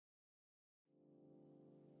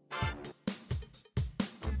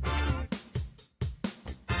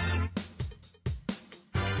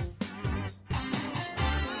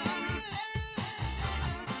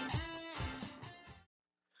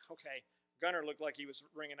Gunner looked like he was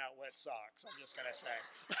wringing out wet socks, I'm just going to say.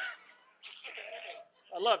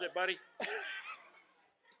 I loved it, buddy.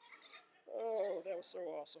 Oh, that was so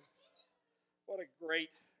awesome. What a great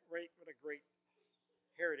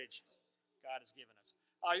heritage God has given us.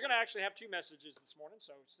 You're going to actually have two messages this morning,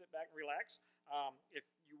 so sit back and relax. If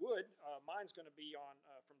you would, mine's going to be on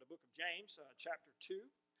from the book of James, chapter 2,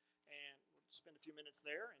 and we'll spend a few minutes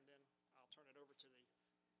there, and then I'll turn it over to the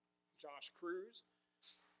Josh Cruz.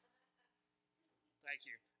 Thank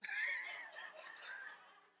you.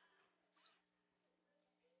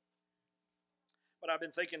 But I've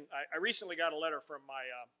been thinking, I recently got a letter from my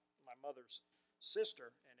mother's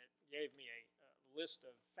sister, and it gave me a list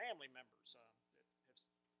of family members that have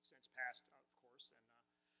since passed, of course, and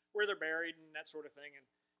where they're buried and that sort of thing.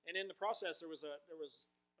 And in the process, there was a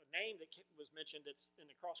name that was mentioned that's in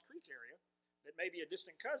the Cross Creek area that may be a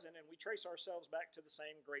distant cousin, and we trace ourselves back to the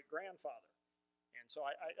same great-grandfather. And so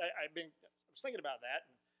I was thinking about that,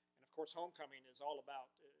 and of course, homecoming is all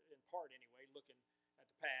about, in part anyway, looking at the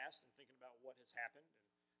past and thinking about what has happened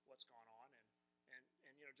and what's gone on.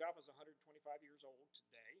 And you know, Joppa's 125 years old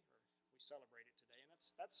today, or we celebrate it today, and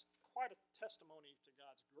that's quite a testimony to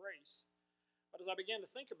God's grace. But as I began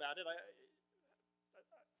to think about it, I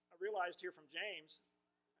realized here from James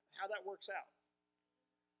how that works out,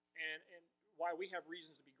 and why we have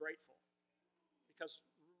reasons to be grateful. Because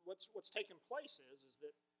what's taken place is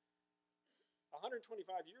that 125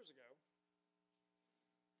 years ago,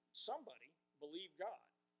 somebody believed God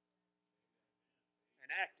and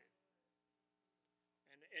acted.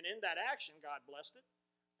 And in that action, God blessed it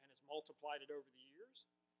and has multiplied it over the years.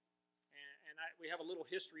 And we have a little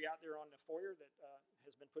history out there on the foyer that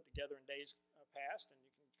has been put together in days past, and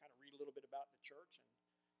you can kind of read a little bit about the church and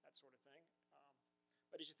that sort of thing.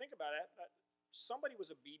 But as you think about it, somebody was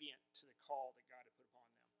obedient to the call that God had put upon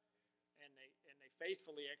them, and they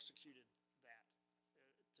faithfully executed that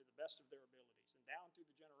to the best of their abilities. And down through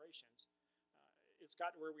the generations, it's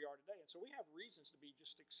got to where we are today. And so we have reasons to be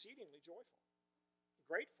just exceedingly joyful,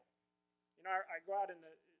 grateful. You know, I go out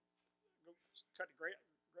go cut the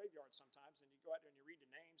graveyard sometimes, and you go out there and you read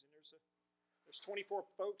the names, and there's 24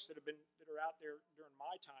 folks that are out there during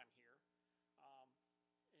my time here,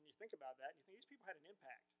 and you think about that, and you think these people had an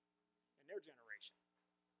impact in their generation.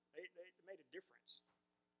 They made a difference.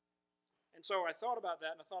 And so I thought about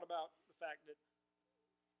that, and I thought about the fact that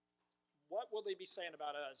what will they be saying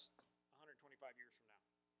about us 125 years from now?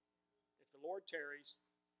 If the Lord tarries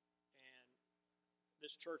and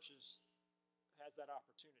this church has that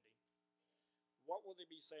opportunity, what will they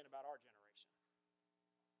be saying about our generation?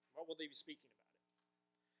 What will they be speaking about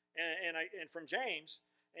it? And from James,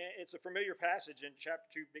 it's a familiar passage in chapter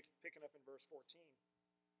 2, picking up in verse 14.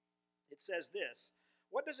 It says this: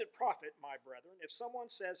 "What does it profit, my brethren, if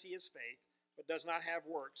someone says he has faith, but does not have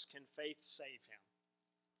works? Can faith save him?"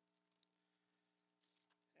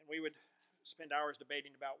 And we would spend hours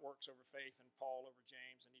debating about works over faith and Paul over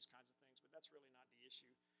James and these kinds of things, but that's really not the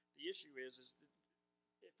issue. The issue is that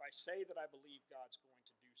if I say that I believe God's going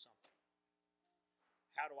to do something,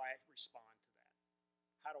 how do I respond to that?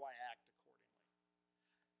 How do I act accordingly?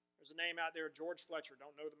 There's a name out there, George Fletcher.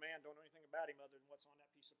 Don't know the man, don't know anything about him other than what's on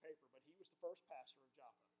that piece of paper, but he was the first pastor of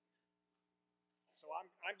Joppa. So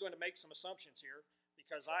I'm going to make some assumptions here,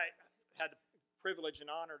 because I had the privilege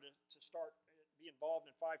and honor to be involved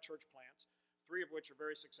in 5 church plants, 3 of which are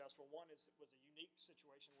very successful. One was a unique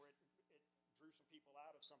situation where it drew some people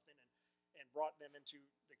out of something and brought them into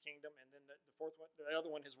the kingdom. And then the fourth one, the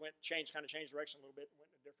other one changed direction a little bit and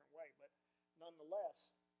went in a different way. But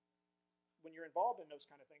nonetheless, when you're involved in those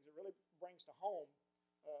kind of things, it really brings to home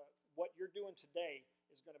what you're doing today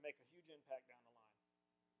is going to make a huge impact down the line.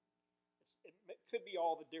 It could be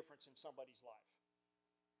all the difference in somebody's life.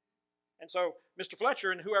 And so Mr.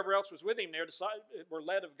 Fletcher and whoever else was with him there were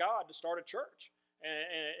led of God to start a church.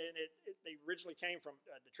 And they originally came from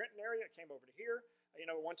the Trenton area. It came over to here. You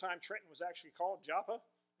know, one time Trenton was actually called Joppa,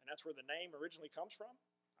 and that's where the name originally comes from,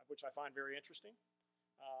 which I find very interesting.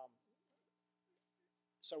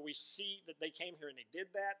 So we see that they came here and they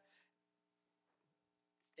did that.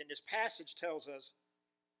 And this passage tells us,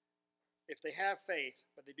 if they have faith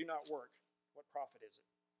but they do not work, what profit is it?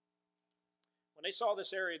 When they saw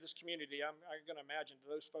this area, this community, I'm going to imagine that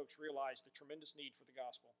those folks realized the tremendous need for the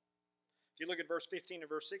gospel. If you look at verse 15 and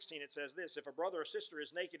verse 16, it says this: "If a brother or sister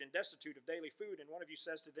is naked and destitute of daily food, and one of you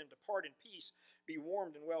says to them, 'Depart in peace, be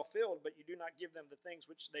warmed and well filled,' but you do not give them the things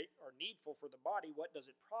which they are needful for the body, what does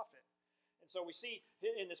it profit?" And so we see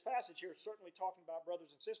in this passage here, certainly talking about brothers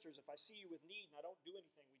and sisters. If I see you with need and I don't do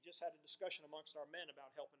anything, we just had a discussion amongst our men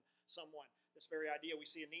about helping someone. This very idea, we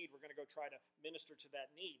see a need, we're going to go try to minister to that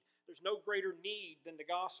need. There's no greater need than the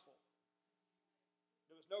gospel.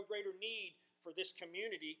 no greater need for this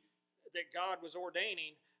community that God was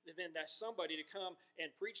ordaining than that somebody to come and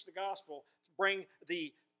preach the gospel, bring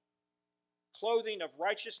the clothing of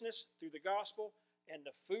righteousness through the gospel and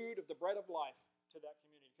the food of the bread of life to that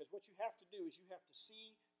community. Because what you have to do is you have to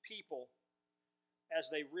see people as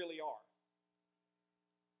they really are.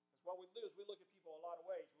 Because what we do is we look at people a lot of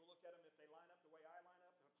ways. We look at them if they line up the way I line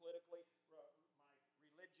up, politically, my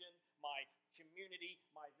religion, my community,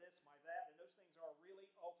 my this, my that, and those things are really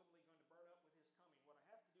ultimately going to burn up with His coming. What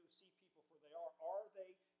I have to do is see people for they are. Are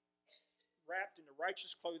they wrapped in the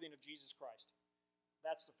righteous clothing of Jesus Christ?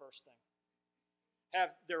 That's the first thing.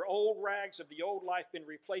 Have their old rags of the old life been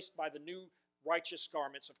replaced by the new righteous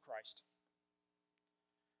garments of Christ?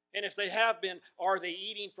 And if they have been, are they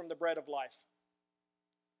eating from the bread of life?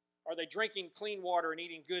 Are they drinking clean water and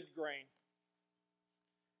eating good grain?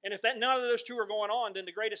 And if none of those two are going on, then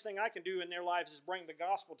the greatest thing I can do in their lives is bring the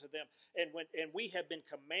gospel to them. And we have been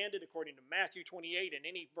commanded, according to Matthew 28, and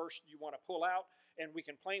any verse you want to pull out, and we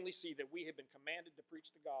can plainly see that we have been commanded to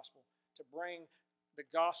preach the gospel, to bring the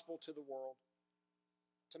gospel to the world,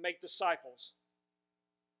 to make disciples,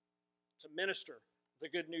 to minister the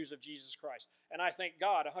good news of Jesus Christ. And I thank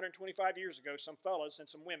God, 125 years ago, some fellas and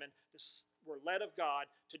some women were led of God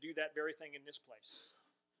to do that very thing in this place.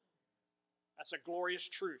 That's a glorious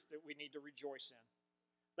truth that we need to rejoice in.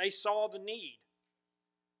 They saw the need.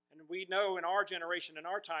 And we know in our generation, in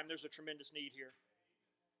our time, there's a tremendous need here.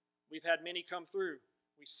 We've had many come through.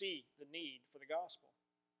 We see the need for the gospel.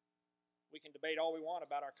 We can debate all we want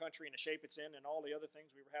about our country and the shape it's in and all the other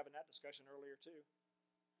things. We were having that discussion earlier too.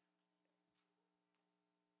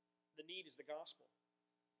 The need is the gospel.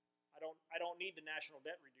 I don't need the national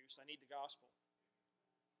debt reduced. I need the gospel.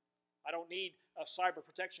 I don't need a cyber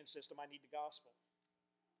protection system. I need the gospel.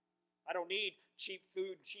 I don't need cheap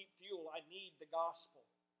food and cheap fuel. I need the gospel.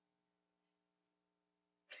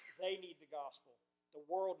 They need the gospel. The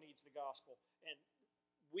world needs the gospel. And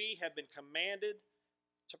we have been commanded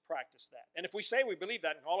to practice that. And if we say we believe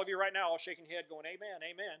that, and all of you right now all shaking your head going, amen,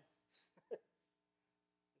 amen,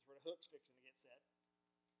 that's where the hook's fixing to get set.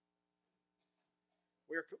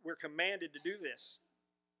 We're commanded to do this.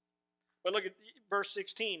 But look at verse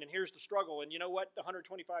 16, and here's the struggle. And you know what?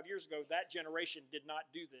 125 years ago, that generation did not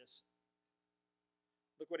do this.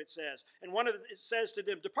 Look what it says. And it says to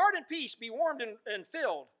them, depart in peace, be warmed and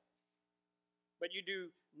filled. But you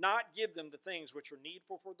do not give them the things which are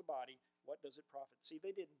needful for the body. What does it profit? See,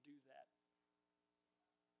 they didn't do that.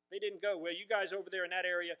 They didn't go, well, you guys over there in that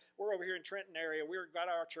area, we're over here in Trenton area, we've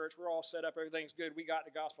got our church, we're all set up, everything's good, we got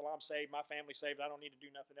the gospel, I'm saved, my family's saved, I don't need to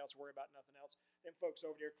do nothing else, worry about nothing else. Them folks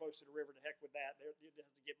over there close to the river, the heck with that, you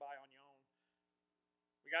just have to get by on your own.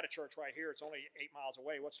 We got a church right here, it's only 8 miles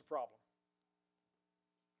away, what's the problem?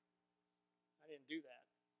 I didn't do that.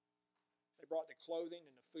 They brought the clothing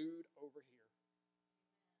and the food over here.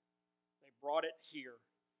 They brought it here.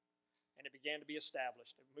 And it began to be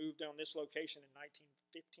established. It moved on this location in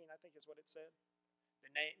 1915, I think is what it said.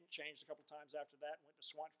 The name changed a couple times after that. Went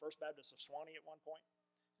to First Baptist of Swanee at one point,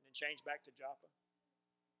 and then changed back to Joppa.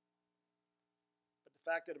 But the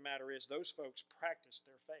fact of the matter is, those folks practiced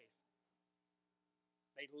their faith.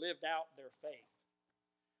 They lived out their faith.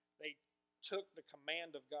 They took the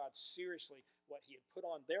command of God seriously, what He had put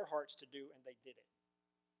on their hearts to do, and they did it.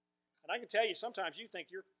 And I can tell you, sometimes you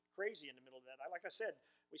think you're crazy in the middle of that. Like I said,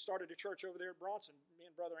 we started a church over there at Bronson, me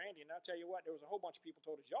and Brother Andy, and I'll tell you what, there was a whole bunch of people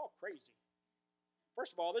told us, y'all crazy.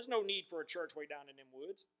 First of all, there's no need for a church way down in them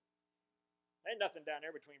woods. There ain't nothing down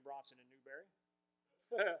there between Bronson and Newberry.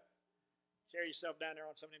 Carry yourself down there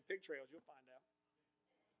on some of them pig trails, you'll find out.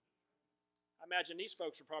 I imagine these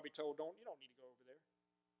folks were probably told, you don't need to go over there.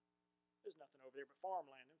 There's nothing over there but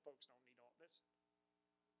farmland. Them folks don't need all this.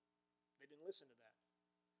 They didn't listen to that.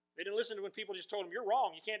 They didn't listen to when people just told them, you're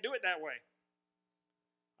wrong, you can't do it that way.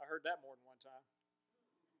 I heard that more than one time.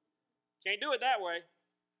 Can't do it that way.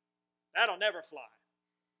 That'll never fly.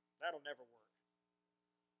 That'll never work.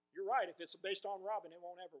 You're right. If it's based on Robin, it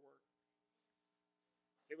won't ever work.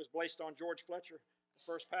 If it was based on George Fletcher, the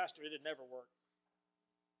first pastor, it'd never work.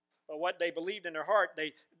 But what they believed in their heart, in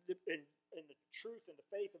the truth and the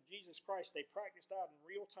faith of Jesus Christ, they practiced out in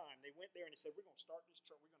real time. They went there and they said, we're going to start this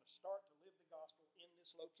church. We're going to start to live the gospel in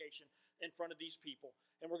this location in front of these people.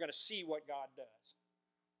 And we're going to see what God does.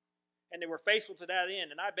 And they were faithful to that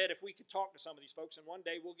end. And I bet if we could talk to some of these folks, and one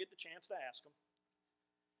day we'll get the chance to ask them.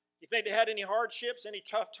 You think they had any hardships, any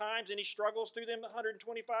tough times, any struggles through them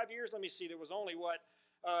 125 years? Let me see. There was only,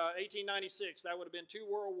 1896. That would have been 2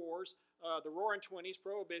 world wars, the Roaring Twenties,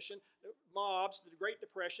 Prohibition, the mobs, the Great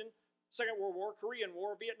Depression, Second World War, Korean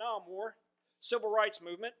War, Vietnam War, Civil Rights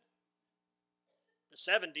Movement, the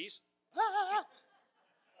 70s.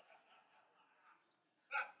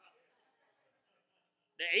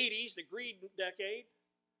 The 80s, the greed decade.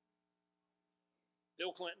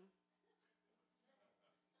 Bill Clinton.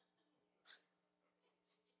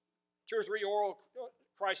 2 or 3 oil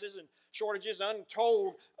crises and shortages,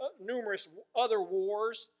 untold numerous other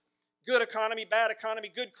wars. Good economy,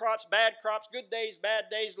 good crops, good days, bad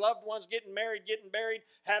days, loved ones getting married, getting buried,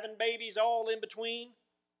 having babies, all in between.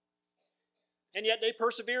 And yet they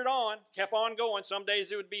persevered on, kept on going. Some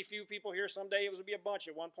days it would be a few people here, some days it would be a bunch.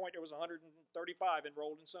 At one point there was 135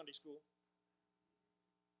 enrolled in Sunday school.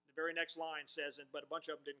 The very next line says, but a bunch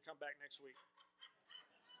of them didn't come back next week.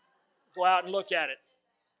 Go out and look at it.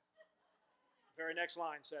 The very next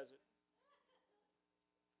line says it.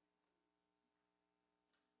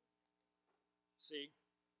 See,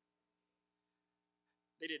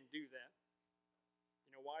 they didn't do that.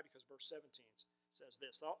 You know why? Because verse 17 says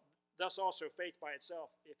this. Thus also faith by itself,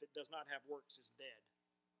 if it does not have works, is dead.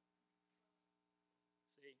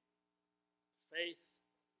 See, faith,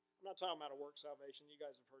 I'm not talking about a work salvation. You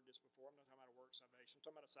guys have heard this before. I'm not talking about a work salvation. I'm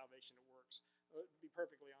talking about a salvation that works. To be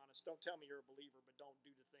perfectly honest, don't tell me you're a believer, but don't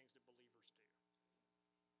do the things that believers do.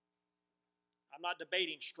 I'm not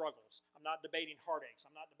debating struggles. I'm not debating heartaches.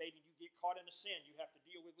 I'm not debating you get caught in a sin you have to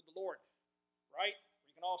deal with the Lord. Right?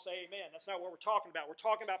 We can all say amen. That's not what we're talking about. We're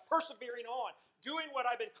talking about persevering on, doing what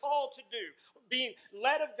I've been called to do, being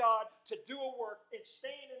led of God to do a work and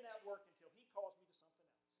staying in that work until He calls me to something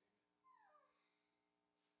else.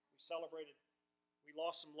 We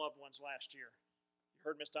lost some loved ones last year. You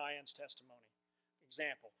heard Miss Diane's testimony.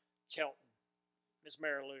 Example, Kelton, Miss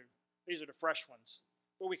Mary Lou. These are the fresh ones.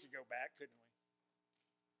 But we could go back, couldn't we?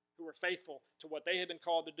 Who were faithful to what they had been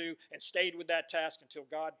called to do and stayed with that task until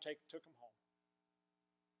God took them home.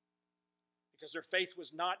 Because their faith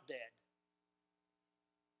was not dead.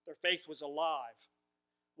 Their faith was alive.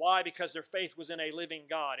 Why? Because their faith was in a living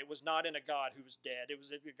God. It was not in a God who was dead. It was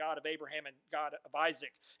the God of Abraham and God of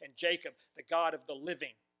Isaac and Jacob, the God of the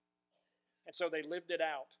living. And so they lived it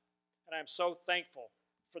out. And I'm so thankful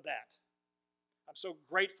for that. I'm so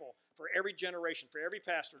grateful for every generation, for every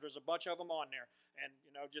pastor. There's a bunch of them on there. And,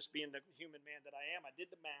 just being the human man that I am, I did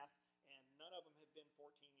the math, and none of them have been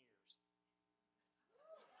 14 years.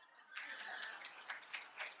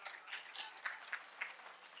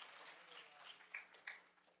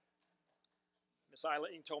 Miss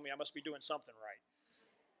Eileen told me I must be doing something right.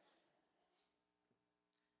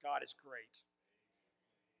 God is great.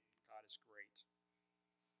 God is great.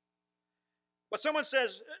 But someone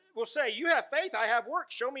will say, you have faith, I have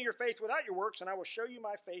works. Show me your faith without your works, and I will show you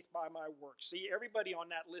my faith by my works. See, everybody on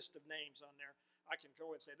that list of names on there, I can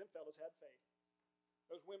go and say, them fellas had faith.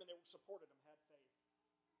 Those women that supported them had faith.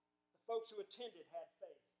 The folks who attended had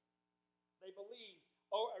faith. They believed.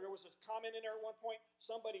 Oh, there was a comment in there at one point,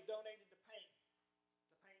 somebody donated to paint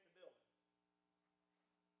the building.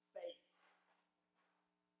 Faith.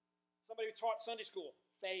 Somebody who taught Sunday school,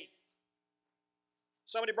 faith.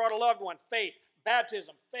 Somebody brought a loved one, faith.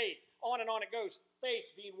 Baptism, faith. On and on it goes.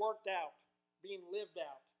 Faith being worked out, being lived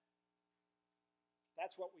out.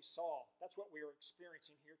 That's what we saw. That's what we are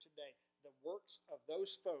experiencing here today. The works of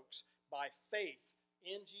those folks by faith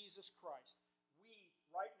in Jesus Christ. We,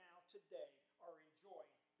 right now, today, are enjoying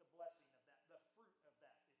the blessing of that, the fruit of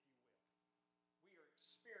that, if you will. We are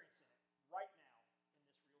experiencing it right now in this real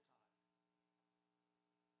time.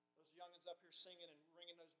 Those youngins up here singing and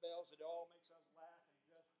ringing those bells, it all makes us laugh and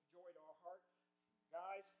just joy to our heart.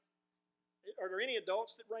 Guys, are there any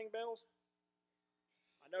adults that ring bells?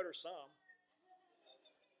 I know there's some.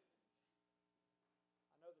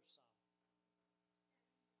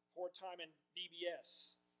 Poured time in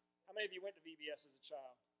VBS. How many of you went to VBS as a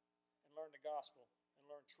child and learned the gospel and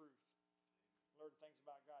learned truth, and learned things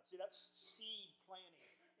about God? See, that's seed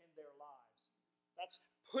planting in their lives. That's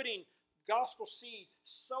putting gospel seed,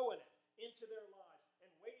 sowing it into their lives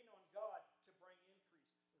and waiting on God to bring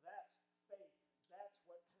increase. That's faith. That's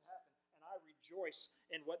what happened. And I rejoice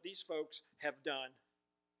in what these folks have done.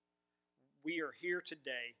 We are here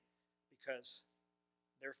today because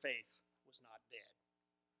their faith was not dead.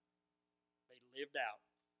 Lived out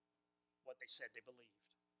what they said they believed.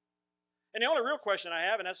 And the only real question I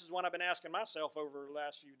have, and this is one I've been asking myself over the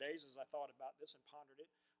last few days as I thought about this and pondered it,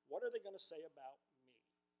 what are they going to say about me?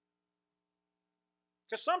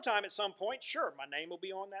 Because sometime at some point, sure, my name will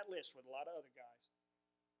be on that list with a lot of other guys.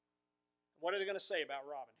 What are they going to say about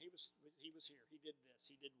Robin? He was here. He did this.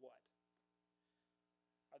 He did what?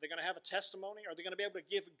 Are they going to have a testimony? Are they going to be able to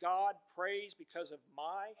give God praise because of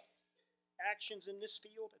my actions in this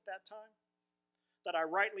field at that time? That I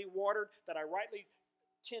rightly watered, that I rightly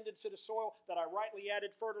tended to the soil, that I rightly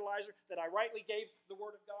added fertilizer, that I rightly gave the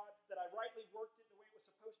Word of God, that I rightly worked it the way it was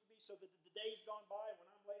supposed to be, so that the days gone by, when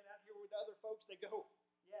I'm laying out here with other folks, they go,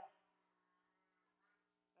 Yeah,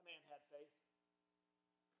 that man had faith.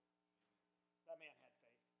 That man had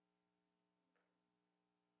faith.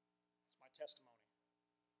 It's my testimony.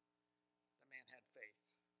 That man had faith.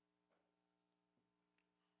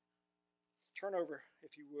 Turn over,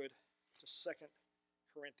 if you would, to 2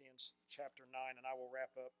 Corinthians chapter 9, and I will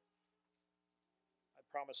wrap up. I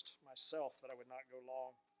promised myself that I would not go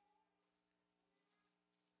long.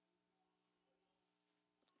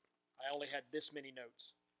 I only had this many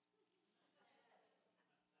notes.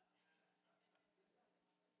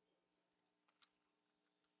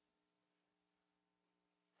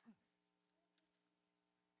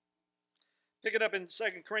 Pick it up in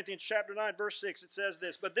 2 Corinthians chapter 9, verse 6. It says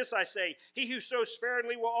this, "But this I say, he who sows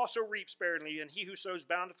sparingly will also reap sparingly, and he who sows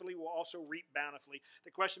bountifully will also reap bountifully."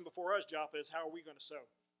 The question before us, Joppa, is how are we going to sow?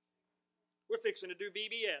 We're fixing to do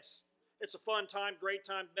VBS. It's a fun time, great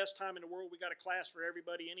time, best time in the world. We got a class for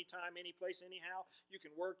everybody, anytime, any place, anyhow. You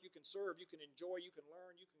can work, you can serve, you can enjoy, you can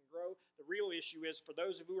learn, you can grow. The real issue is, for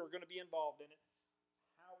those of you who are going to be involved in it,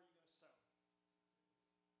 how are you going to sow?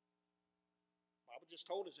 The Bible just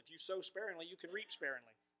told us if you sow sparingly, you can reap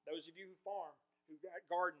sparingly. Those of you who farm, who got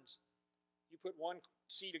gardens, you put one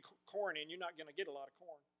seed of corn in, you're not going to get a lot of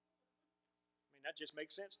corn. I mean, that just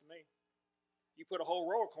makes sense to me. You put a whole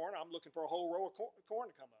row of corn, I'm looking for a whole row of corn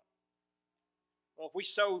to come up. Well, if we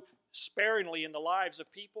sow sparingly in the lives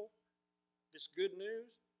of people, this good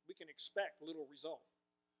news, we can expect little result.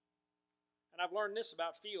 And I've learned this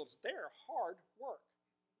about fields. They're hard work.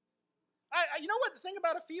 You know what the thing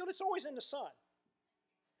about a field? It's always in the sun.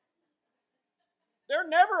 They're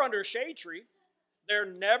never under a shade tree. They're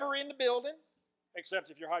never in the building,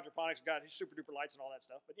 except if your hydroponics got super duper lights and all that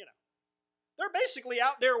stuff. But they're basically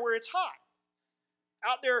out there where it's hot,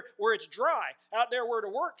 out there where it's dry, out there where the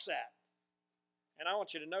work's at. And I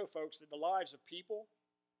want you to know, folks, that the lives of people,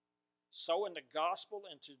 sowing the gospel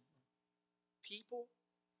into people,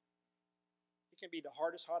 it can be the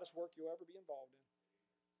hardest, hottest work you'll ever be involved in.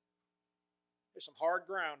 There's some hard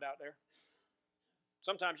ground out there.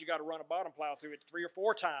 Sometimes you got to run a bottom plow through it 3 or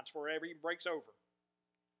 4 times before it ever even breaks over.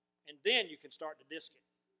 And then you can start to disc it.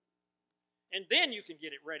 And then you can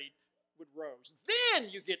get it ready with rows. Then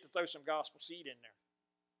you get to throw some gospel seed in there.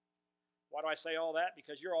 Why do I say all that?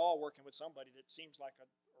 Because you're all working with somebody that seems like a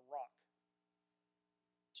rock.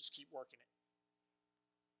 Just keep working it.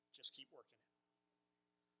 Just keep working it.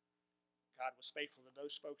 God was faithful to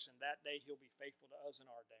those folks in that day. He'll be faithful to us in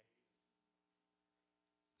our day.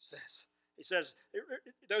 He says,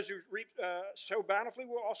 those who sow bountifully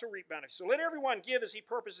will also reap bountifully. So let everyone give as he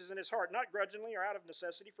purposes in his heart, not grudgingly or out of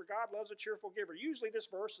necessity, for God loves a cheerful giver. Usually this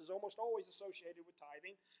verse is almost always associated with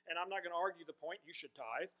tithing, and I'm not going to argue the point, you should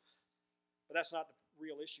tithe. But that's not the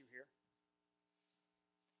real issue here.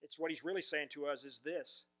 It's what he's really saying to us is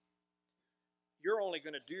this. You're only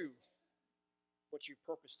going to do what you've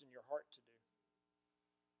purposed in your heart to do.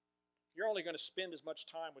 You're only going to spend as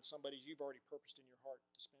much time with somebody as you've already purposed in your heart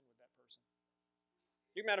to spend with that person.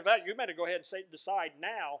 Matter of fact, you better go ahead and decide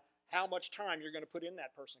now how much time you're going to put in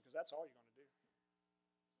that person, because that's all you're going to do.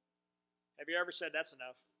 Have you ever said that's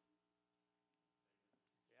enough?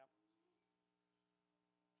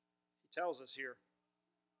 Tells us here.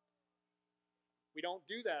 We don't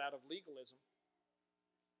do that out of legalism.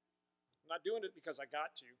 I'm not doing it because I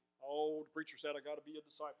got to. Oh, the preacher said I got to be a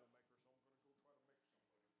disciple maker, so I'm going to go try to make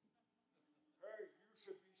somebody. Hey, you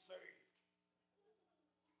should be saved.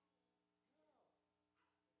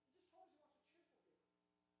 No. He just told us he wants a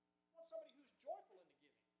cheerful giver. He wants somebody who's joyful in the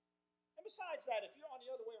giving. And besides that, if you're on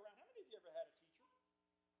the other way around, how many of you ever had a teacher?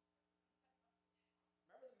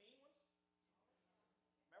 Remember the mean ones?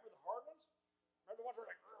 Remember the hard ones? Remember the ones who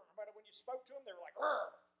were like, but when you spoke to them, they were like,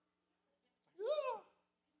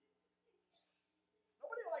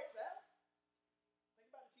 Nobody likes that.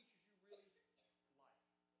 Think about the teachers you really like.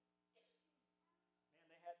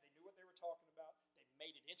 Man, they knew what they were talking about. They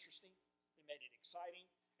made it interesting. They made it exciting.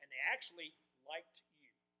 And they actually liked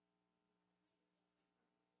you.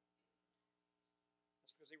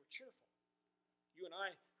 That's because they were cheerful. You and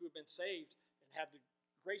I, who have been saved and have the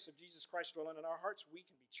grace of Jesus Christ dwelling in our hearts, we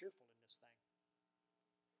can be cheerful in this thing.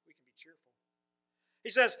 We can be cheerful. He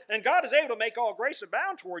says, and God is able to make all grace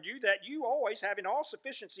abound toward you, that you always, having all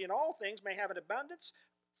sufficiency in all things, may have an abundance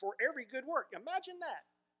for every good work. Imagine that.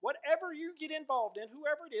 Whatever you get involved in,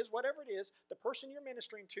 whoever it is, whatever it is, the person you're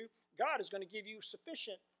ministering to, God is going to give you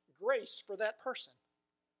sufficient grace for that person.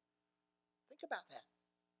 Think about that.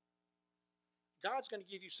 God's going to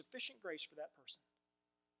give you sufficient grace for that person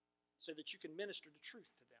so that you can minister the truth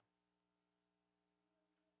to them.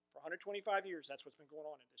 For 125 years, that's what's been going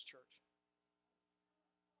on in this church.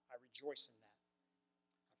 I rejoice in that.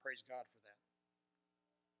 I praise God for that.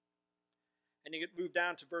 And you move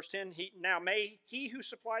down to verse 10. Now may he who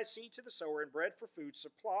supplies seed to the sower and bread for food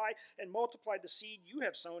supply and multiply the seed you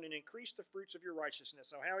have sown and increase the fruits of your righteousness.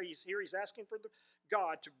 So how he's asking for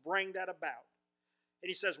God to bring that about. And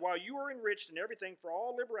he says, while you are enriched in everything for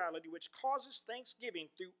all liberality, which causes thanksgiving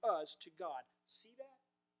through us to God. See that?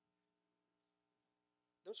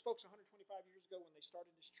 Those folks 125 years ago when they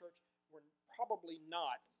started this church were probably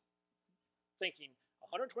not thinking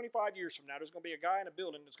 125 years from now there's going to be a guy in a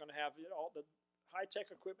building that's going to have all the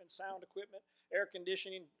high-tech equipment, sound equipment, air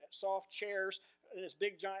conditioning, soft chairs in this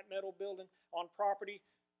big giant metal building on property.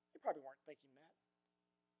 They probably weren't thinking that.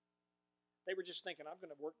 They were just thinking, I'm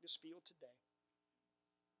going to work this field today.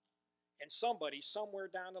 And somebody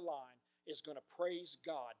somewhere down the line is going to praise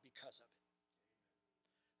God because of it.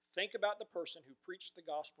 Think about the person who preached the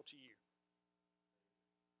gospel to you.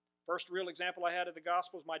 First real example I had of the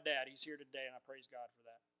gospel is my dad. He's here today, and I praise God for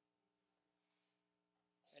that.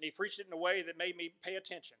 And he preached it in a way that made me pay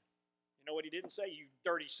attention. You know what he didn't say? You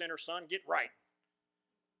dirty sinner son, get right.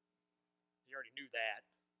 He already knew that.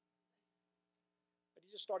 But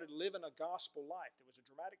he just started living a gospel life. There was a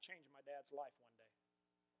dramatic change in my dad's life one day.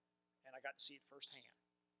 And I got to see it firsthand.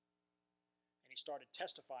 And he started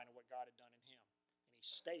testifying of what God had done in him. And he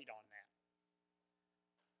stayed on that.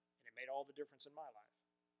 And it made all the difference in my life.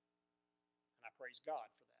 And I praise God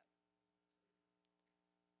for that.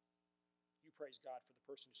 You praise God for the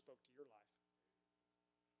person who spoke to your life.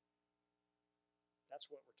 That's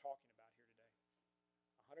what we're talking about here today.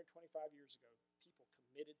 125 years ago, people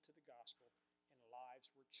committed to the gospel and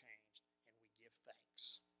lives were changed, and we give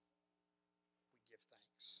thanks. We give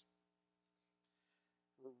thanks.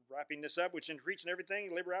 We're wrapping this up, which in reaching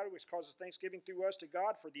everything, liberality, which causes thanksgiving through us to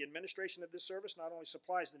God for the administration of this service, not only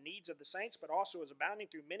supplies the needs of the saints, but also is abounding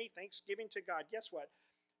through many thanksgiving to God. Guess what?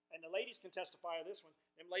 And the ladies can testify of this one.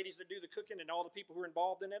 Them ladies that do the cooking and all the people who are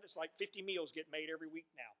involved in it, it's like 50 meals get made every week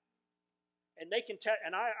now. And they can tell,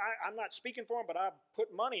 and I'm not speaking for them, but I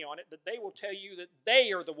put money on it that they will tell you that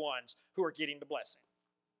they are the ones who are getting the blessing.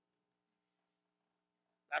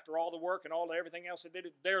 After all the work and all the everything else they did,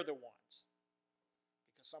 they're the ones.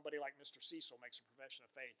 Somebody like Mr. Cecil makes a profession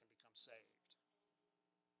of faith and becomes saved.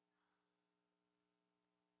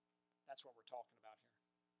 That's what we're talking about here.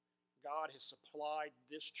 God has supplied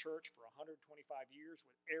this church for 125 years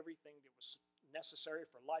with everything that was necessary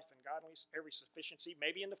for life and godliness, every sufficiency.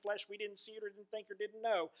 Maybe in the flesh we didn't see it or didn't think or didn't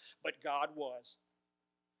know, but God was.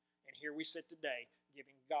 And here we sit today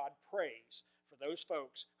giving God praise for those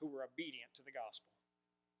folks who were obedient to the gospel.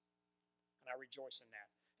 And I rejoice in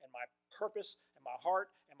that. And my purpose and my heart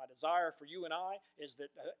and my desire for you and I is that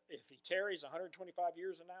if he tarries 125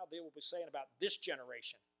 years from now, they will be saying about this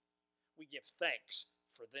generation, we give thanks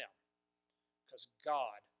for them because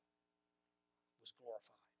God was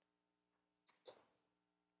glorified.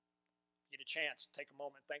 Get a chance, take a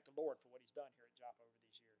moment, thank the Lord for what he's done here at Joppa over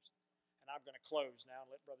these years. And I'm going to close now and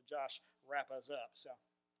let Brother Josh wrap us up. So.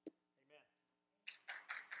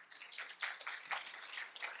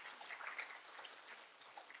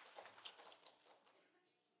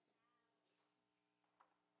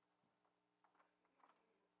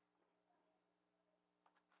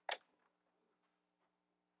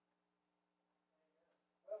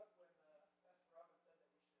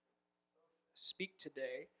 Speak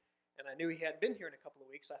today, and I knew he hadn't been here in a couple of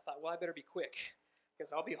weeks. I thought, well, I better be quick because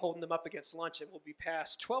I'll be holding them up against lunch and we'll be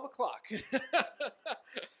past 12 o'clock.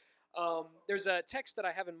 There's a text that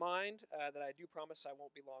I have in mind that I do promise I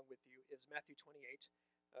won't be long with you is Matthew 28.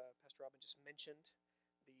 Pastor Robin just mentioned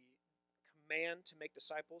the command to make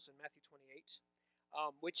disciples in Matthew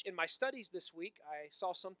 28, which in my studies this week I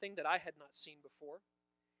saw something that I had not seen before.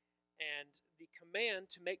 And the command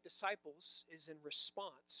to make disciples is in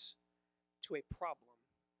response to a problem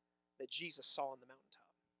that Jesus saw on the mountaintop.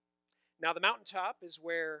 Now, the mountaintop is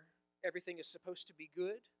where everything is supposed to be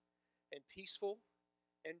good and peaceful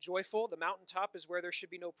and joyful. The mountaintop is where there should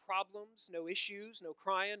be no problems, no issues, no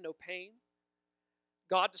crying, no pain.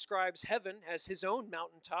 God describes heaven as his own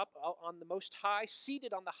mountaintop on the most high,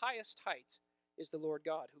 seated on the highest height is the Lord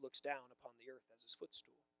God who looks down upon the earth as his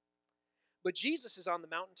footstool. But Jesus is on the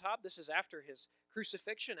mountaintop. This is after his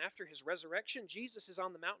crucifixion, after his resurrection. Jesus is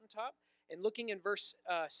on the mountaintop. And looking in verse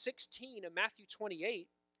 16 of Matthew 28,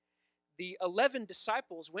 the 11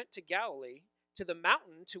 disciples went to Galilee, to the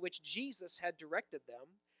mountain to which Jesus had directed them.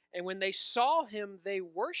 And when they saw him, they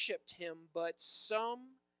worshiped him, but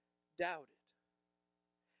some doubted.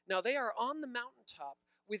 Now they are on the mountaintop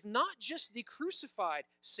with not just the crucified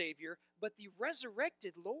Savior, but the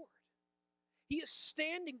resurrected Lord. He is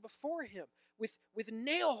standing before him with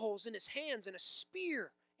nail holes in his hands and a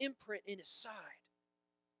spear imprint in his side.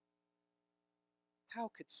 How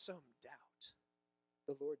could some doubt?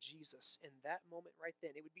 the Lord Jesus in that moment right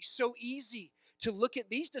then. It would be so easy to look at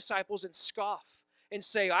these disciples and scoff and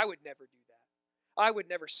say, I would never do that. I would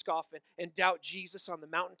never scoff and doubt Jesus on the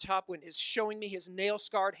mountaintop when he's showing me his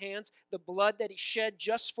nail-scarred hands, the blood that he shed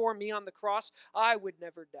just for me on the cross. I would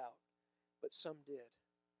never doubt. But some did.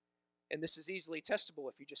 And this is easily testable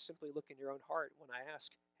if you just simply look in your own heart when I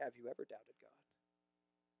ask, have you ever doubted God?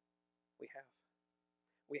 We have.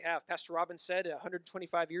 We have. Pastor Robin said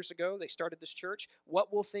 125 years ago, they started this church.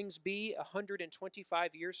 What will things be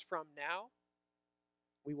 125 years from now?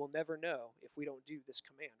 We will never know if we don't do this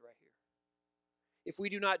command right here. If we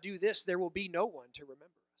do not do this, there will be no one to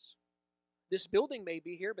remember us. This building may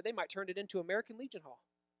be here, but they might turn it into American Legion Hall.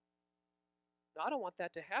 Now, I don't want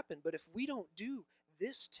that to happen, but if we don't do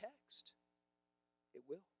this text, it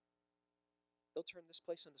will. They'll turn this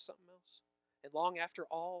place into something else. And long after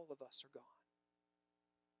all of us are gone,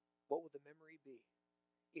 what will the memory be?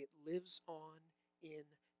 It lives on in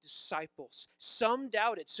disciples. Some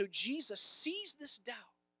doubted. So Jesus sees this doubt.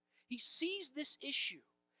 He sees this issue.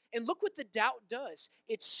 And look what the doubt does.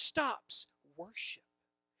 It stops worship.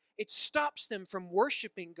 It stops them from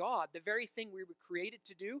worshiping God, the very thing we were created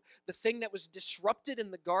to do, the thing that was disrupted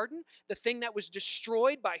in the garden, the thing that was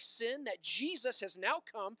destroyed by sin, that Jesus has now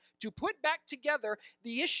come to put back together.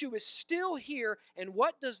 The issue is still here. And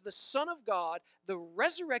what does the Son of God, the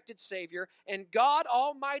resurrected Savior, and God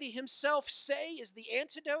Almighty himself say is the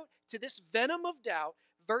antidote to this venom of doubt?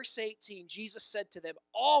 Verse 18, Jesus said to them,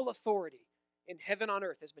 all authority in heaven and on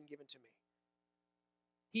earth has been given to me.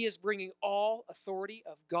 He is bringing all authority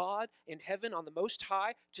of God in heaven on the Most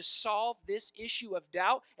High to solve this issue of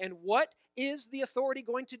doubt. And what is the authority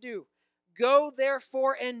going to do? Go,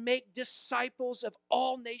 therefore, and make disciples of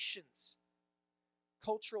all nations.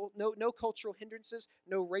 No cultural hindrances,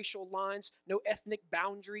 no racial lines, no ethnic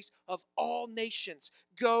boundaries, of all nations.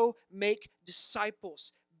 Go make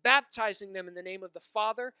disciples, baptizing them in the name of the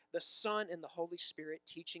Father, the Son, and the Holy Spirit,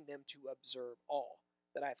 teaching them to observe all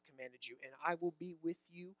that I have commanded you, and I will be with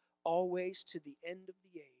you always to the end of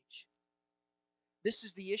the age. This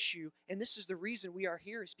is the issue, and this is the reason we are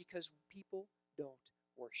here, is because people don't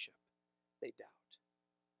worship. They doubt.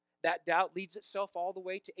 That doubt leads itself all the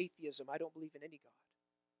way to atheism. I don't believe in any God.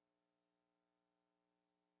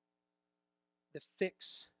 The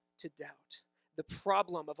fix to doubt, the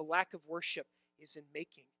problem of a lack of worship, is in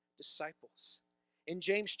making disciples. In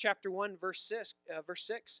James chapter 1, verse 6,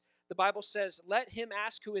 the Bible says, let him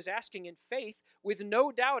ask who is asking in faith with no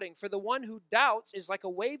doubting, for the one who doubts is like a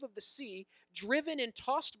wave of the sea, driven and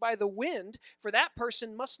tossed by the wind. For that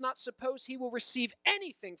person must not suppose he will receive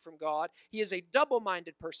anything from God. He is a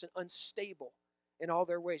double-minded person, unstable in all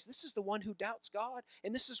their ways. This is the one who doubts God,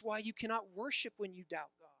 and this is why you cannot worship when you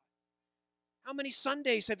doubt God. How many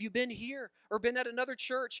Sundays have you been here or been at another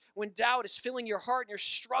church when doubt is filling your heart and you're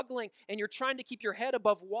struggling and you're trying to keep your head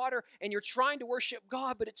above water and you're trying to worship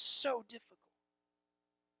God, but it's so difficult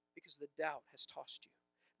because the doubt has tossed you.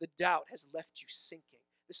 The doubt has left you sinking.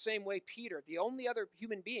 The same way Peter, the only other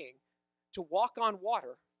human being to walk on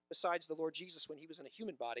water besides the Lord Jesus when he was in a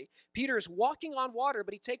human body, Peter is walking on water,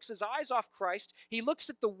 but he takes his eyes off Christ. He looks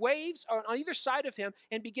at the waves on either side of him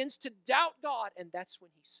and begins to doubt God, and that's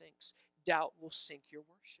when he sinks. Doubt will sink your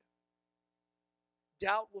worship.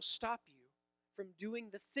 Doubt will stop you from doing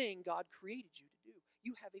the thing God created you to do.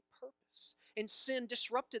 You have a purpose, and sin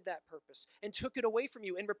disrupted that purpose and took it away from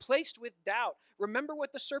you and replaced with doubt. Remember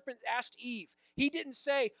what the serpent asked Eve. He didn't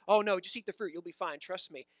say, oh no, just eat the fruit, you'll be fine,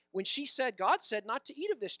 trust me. When she said, God said not to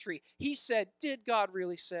eat of this tree, he said, did God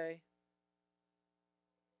really say?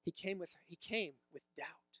 He came with doubt.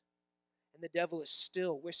 And the devil is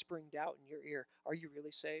still whispering doubt in your ear. Are you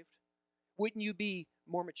really saved? Wouldn't you be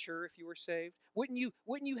more mature if you were saved? Wouldn't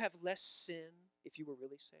you have less sin if you were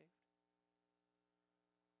really saved?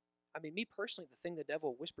 I mean, me personally, the thing the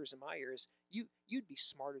devil whispers in my ear is, you'd be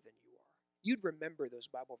smarter than you are. You'd remember those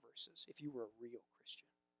Bible verses if you were a real Christian.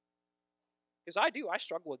 Because I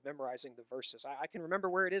struggle with memorizing the verses. I can remember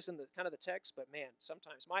where it is in the kind of the text, but man,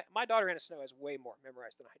 sometimes my daughter Anna Snow has way more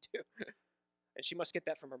memorized than I do. And she must get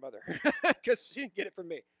that from her mother, because she didn't get it from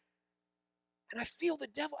me. And I feel the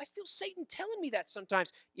devil, I feel Satan telling me that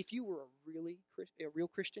sometimes. If you were a real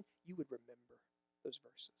Christian, you would remember those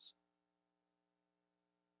verses.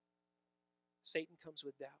 Satan comes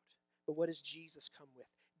with doubt. But what does Jesus come with?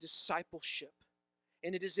 Discipleship.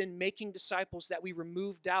 And it is in making disciples that we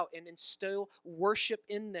remove doubt and instill worship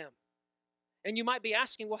in them. And you might be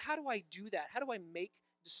asking, well, how do I do that? How do I make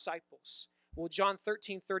disciples? Well, John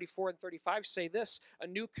 13:34 and 35 say this, a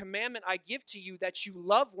new commandment I give to you, that you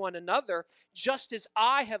love one another, just as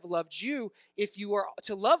I have loved you. If you are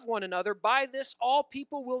to love one another, by this all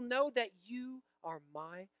people will know that you are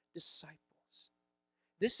my disciples.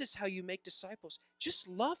 This is how you make disciples. Just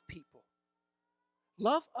love people.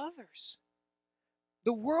 Love others.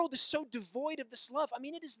 The world is so devoid of this love. I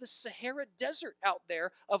mean, it is the Sahara Desert out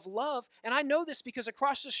there of love. And I know this because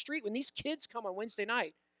across the street, when these kids come on Wednesday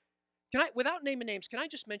night, without naming names, can I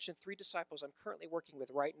just mention 3 disciples I'm currently working with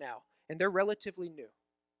right now? And they're relatively new.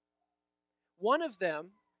 One of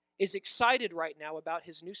them is excited right now about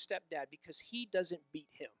his new stepdad because he doesn't beat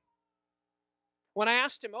him. When I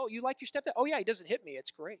asked him, "Oh, you like your stepdad?" "Oh, yeah, he doesn't hit me.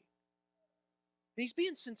 It's great." And he's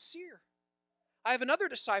being sincere. I have another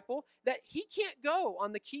disciple that he can't go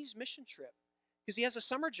on the Keys mission trip because he has a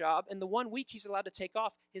summer job, and the 1 week he's allowed to take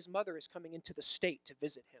off, his mother is coming into the state to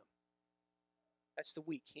visit him. That's the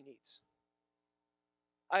week he needs.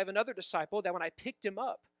 I have another disciple that when I picked him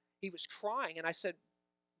up, he was crying, and I said,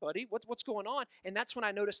 "Buddy, what's going on?" And that's when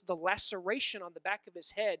I noticed the laceration on the back of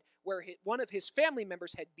his head where one of his family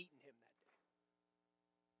members had beaten him that day.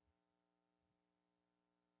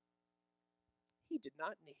 He did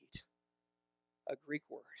not need a Greek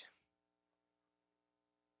word.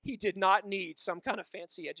 He did not need some kind of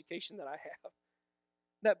fancy education that I have.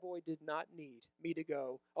 That boy did not need me to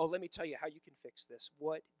go, "Oh, let me tell you how you can fix this."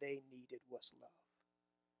 What they needed was love.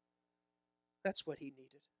 That's what he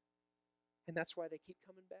needed. And that's why they keep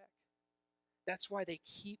coming back. That's why they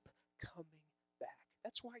keep coming back.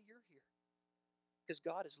 That's why you're here. Because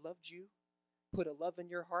God has loved you, put a love in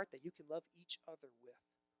your heart that you can love each other with.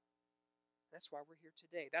 That's why we're here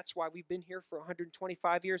today. That's why we've been here for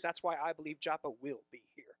 125 years. That's why I believe Joppa will be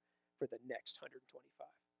here for the next 125.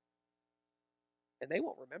 And they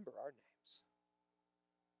won't remember our names.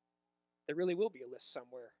 There really will be a list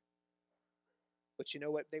somewhere. But you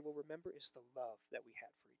know what they will remember is the love that we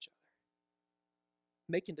had for each other.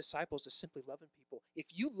 Making disciples is simply loving people. If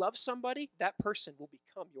you love somebody, that person will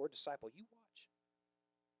become your disciple. You watch.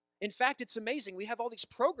 In fact, it's amazing. We have all these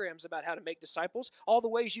programs about how to make disciples, all the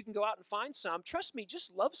ways you can go out and find some. Trust me,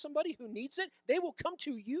 just love somebody who needs it. They will come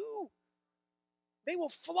to you. They will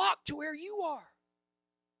flock to where you are.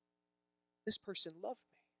 This person loved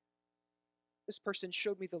me. This person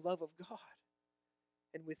showed me the love of God.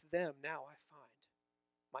 And with them, now I find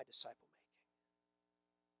my disciple making.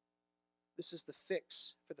 This is the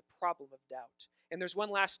fix for the problem of doubt. And there's one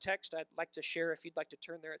last text I'd like to share if you'd like to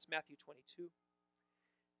turn there. It's Matthew 22.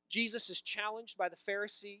 Jesus is challenged by the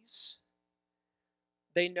Pharisees.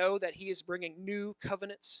 They know that he is bringing new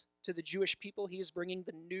covenants to the Jewish people. He is bringing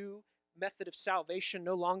the new method of salvation,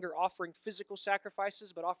 no longer offering physical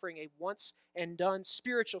sacrifices, but offering a once and done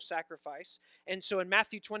spiritual sacrifice. And so in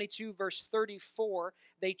Matthew 22, verse 34,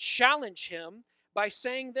 they challenge him by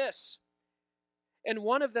saying this. And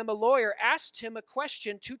one of them, a lawyer, asked him a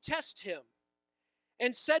question to test him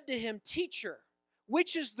and said to him, "Teacher,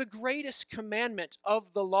 which is the greatest commandment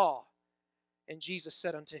of the law?" And Jesus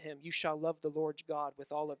said unto him, "You shall love the Lord God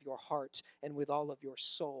with all of your heart and with all of your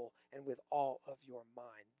soul and with all of your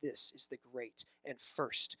mind. This is the great and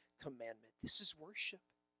first commandment." This is worship.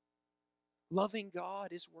 Loving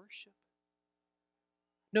God is worship.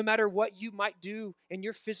 No matter what you might do in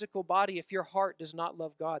your physical body, if your heart does not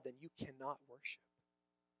love God, then you cannot worship.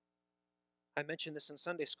 I mentioned this in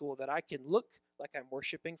Sunday school that I can look like I'm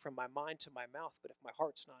worshiping from my mind to my mouth, but if my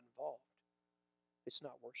heart's not involved, it's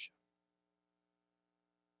not worship.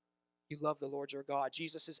 You love the Lord your God.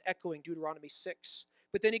 Jesus is echoing Deuteronomy 6.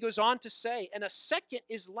 But then he goes on to say, and a second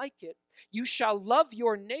is like it. You shall love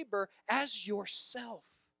your neighbor as yourself.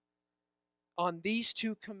 On these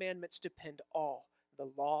 2 commandments depend all, the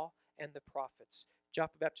law and the prophets.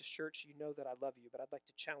 Joppa Baptist Church, you know that I love you, but I'd like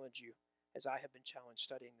to challenge you as I have been challenged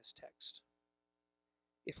studying this text.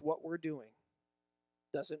 If what we're doing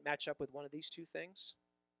doesn't match up with one of these 2 things,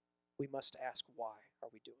 we must ask, why are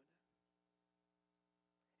we doing it?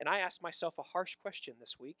 And I asked myself a harsh question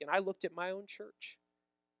this week, and I looked at my own church.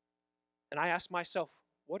 And I asked myself,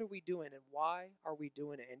 what are we doing and why are we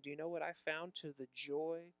doing it? And do you know what I found to the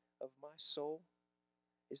joy of my soul?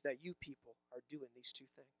 Is that you people are doing these 2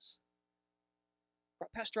 things.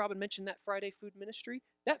 Pastor Robin mentioned that Friday food ministry.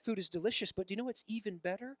 That food is delicious, but do you know what's even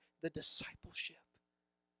better? The discipleship.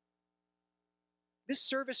 This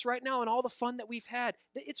service right now and all the fun that we've had,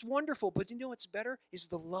 it's wonderful, but do you know what's better? Is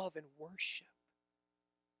the love and worship.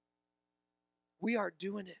 We are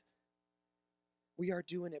doing it. We are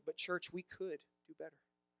doing it, but church, we could do better.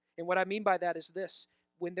 And what I mean by that is this.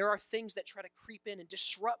 When there are things that try to creep in and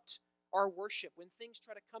disrupt our worship, when things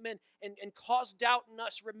try to come in and cause doubt in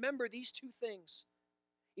us, remember these 2 things.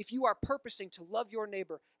 If you are purposing to love your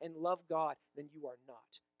neighbor and love God, then you are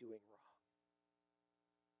not doing wrong.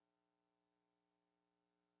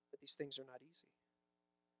 But these things are not easy.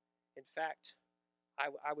 In fact,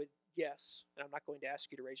 I would guess, and I'm not going to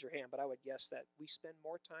ask you to raise your hand, but I would guess that we spend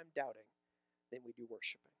more time doubting than we do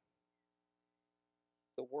worshiping.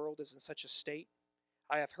 The world is in such a state.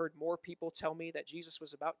 I have heard more people tell me that Jesus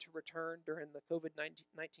was about to return during the COVID-19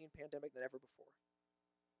 pandemic than ever before.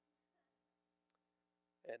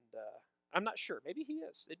 And I'm not sure. Maybe he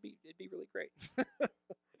is. It'd be really great.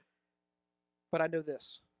 But I know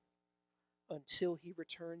this. Until he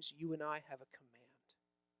returns, you and I have a command.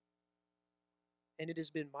 And it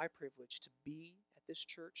has been my privilege to be at this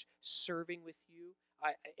church, serving with you.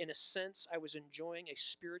 In a sense, I was enjoying a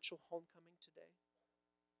spiritual homecoming today.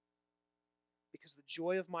 Because the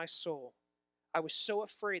joy of my soul, I was so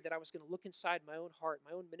afraid that I was going to look inside my own heart,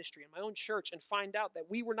 my own ministry, and my own church and find out that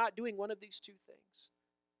we were not doing one of these two things.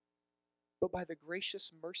 But by the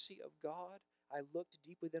gracious mercy of God, I looked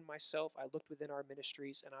deep within myself, I looked within our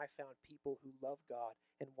ministries, and I found people who love God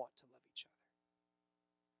and want to love each other.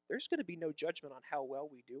 There's going to be no judgment on how well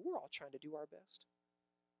we do. We're all trying to do our best.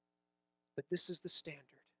 But this is the standard.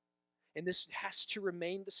 And this has to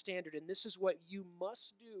remain the standard. And this is what you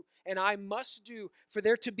must do and I must do for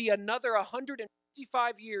there to be another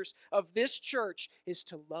 155 years of this church, is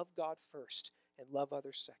to love God first and love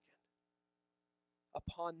others second.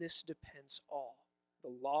 Upon this depends all.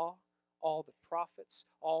 The law, all the prophets,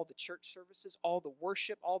 all the church services, all the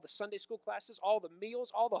worship, all the Sunday school classes, all the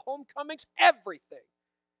meals, all the homecomings, everything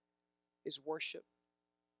is worship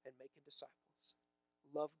and making disciples.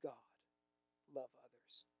 Love God, love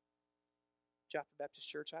others. Joppa Baptist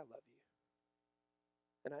Church, I love you.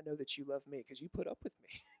 And I know that you love me because you put up with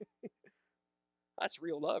me. That's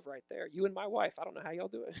real love right there. You and my wife, I don't know how y'all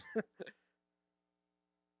do it.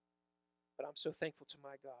 But I'm so thankful to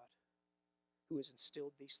my God who has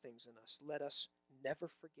instilled these things in us. Let us never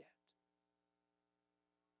forget.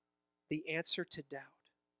 The answer to doubt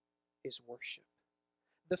is worship.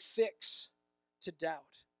 The fix to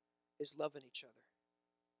doubt is loving each other.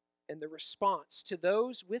 And the response to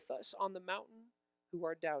those with us on the mountain who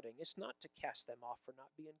are doubting is not to cast them off for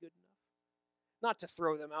not being good enough, not to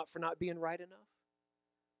throw them out for not being right enough,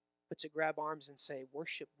 but to grab arms and say,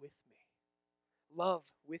 worship with me, love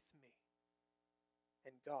with me,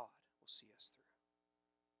 and God will see us through.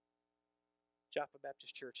 Joppa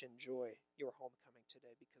Baptist Church, enjoy your homecoming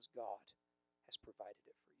today because God has provided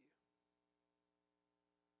it for you.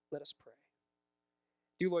 Let us pray.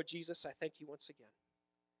 Dear Lord Jesus, I thank you once again,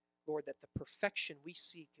 Lord, that the perfection we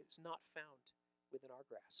seek is not found within our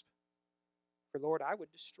grasp. For Lord, I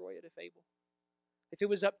would destroy it if able. If it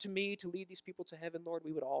was up to me to lead these people to heaven, Lord,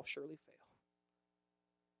 we would all surely fail.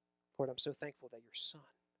 Lord, I'm so thankful that your Son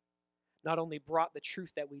not only brought the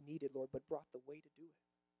truth that we needed, Lord, but brought the way to do it.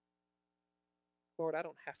 Lord, I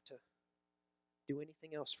don't have to do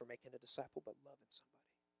anything else for making a disciple but loving somebody.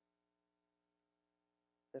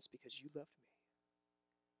 That's because you loved me.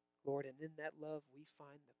 Lord, and in that love we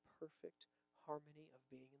find the perfect harmony of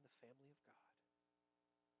being in the family of God.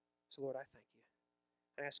 So Lord, I thank you.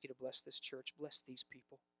 I ask you to bless this church, bless these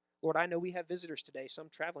people. Lord, I know we have visitors today, some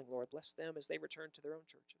traveling, Lord. Bless them as they return to their own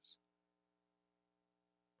churches.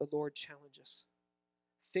 But Lord, challenge us.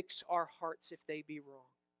 Fix our hearts if they be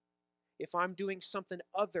wrong. If I'm doing something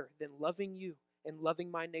other than loving you and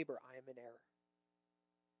loving my neighbor, I am in error.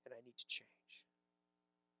 And I need to change.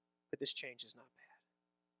 But this change is not bad.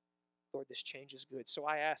 Lord, this change is good. So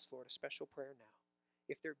I ask, Lord, a special prayer now.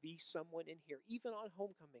 If there be someone in here, even on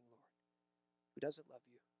homecoming, Lord, who doesn't love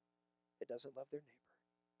you, that doesn't love their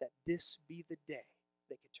neighbor, that this be the day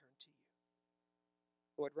they could turn to you.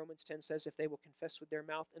 Lord, Romans 10 says, if they will confess with their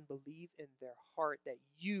mouth and believe in their heart that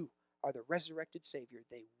you are the resurrected Savior,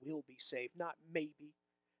 they will be saved. Not maybe,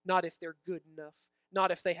 not if they're good enough,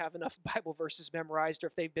 not if they have enough Bible verses memorized or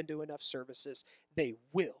if they've been to enough services. They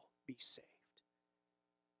will be saved.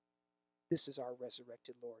 This is our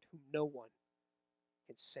resurrected Lord, whom no one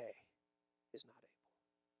can say is not able.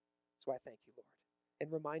 So I thank you, Lord.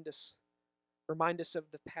 And remind us of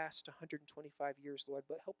the past 125 years, Lord,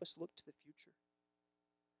 but help us look to the future.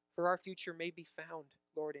 For our future may be found,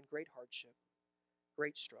 Lord, in great hardship,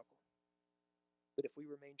 great struggle. But if we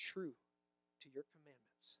remain true to your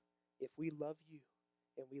commandments, if we love you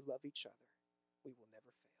and we love each other, we will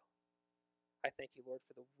never fail. I thank you, Lord,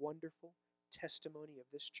 for the wonderful testimony of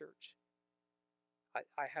this church.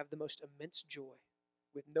 I have the most immense joy,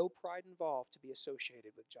 with no pride involved, to be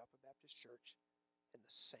associated with Joppa Baptist Church and the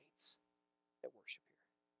saints that worship here.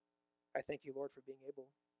 I thank you, Lord, for being able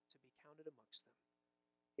to be counted amongst them.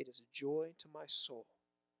 It is a joy to my soul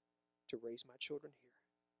to raise my children here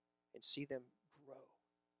and see them grow,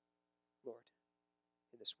 Lord,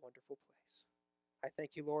 in this wonderful place. I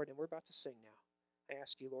thank you, Lord, and we're about to sing now. I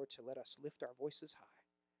ask you, Lord, to let us lift our voices high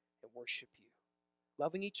and worship you.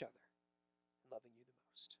 loving each other, and loving you the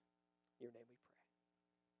most. In your name we pray.